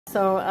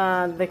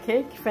So the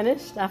cake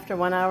finished after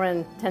 1 hour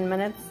and 10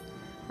 minutes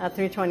at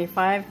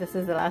 325. This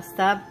is the last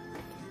step.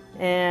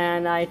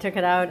 And I took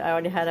it out. I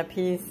already had a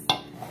piece.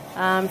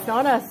 It's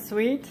not as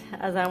sweet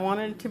as I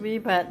wanted it to be,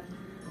 but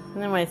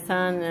then my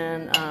son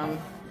and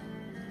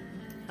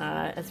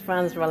his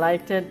friends were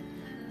liked it.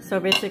 So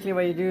basically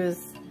what you do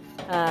is,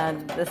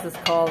 this is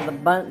called the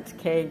bundt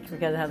cake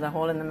because it has a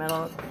hole in the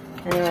middle.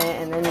 Anyway,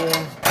 and then you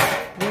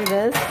do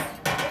this,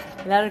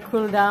 let it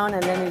cool down,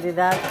 and then you do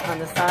that on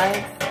the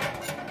sides.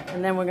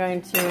 And then we're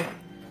going to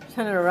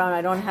turn it around.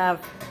 I don't have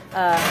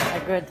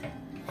a good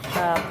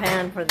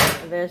pan for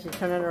this. You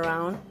turn it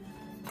around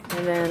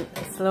and then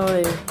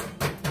slowly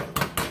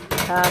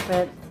tap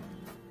it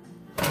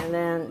and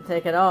then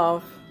take it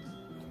off,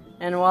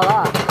 and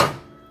voila,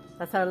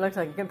 that's how it looks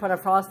like. You can put a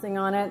frosting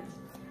on it.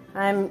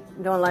 I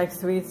don't like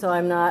sweets, so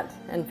I'm not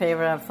in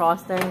favor of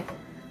frosting,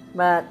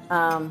 but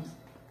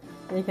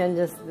you can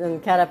just then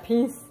cut a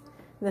piece.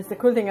 The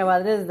cool thing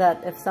about it is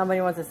that if somebody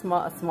wants a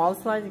small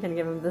slice, you can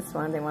give them this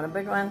one. They want a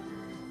big one,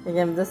 you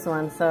give them this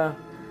one. So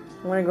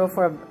I'm going to go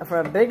for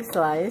a big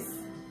slice,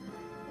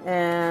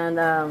 and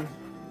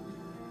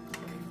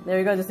there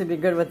you go. This would be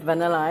good with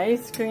vanilla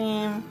ice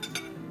cream,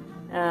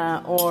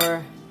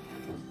 or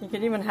you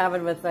could even have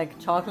it with like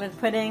chocolate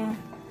pudding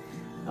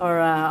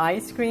or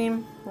ice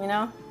cream, you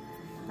know.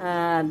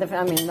 I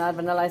mean, not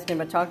vanilla ice cream,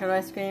 but chocolate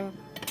ice cream.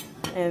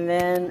 And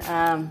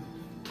then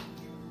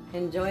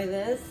enjoy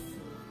this.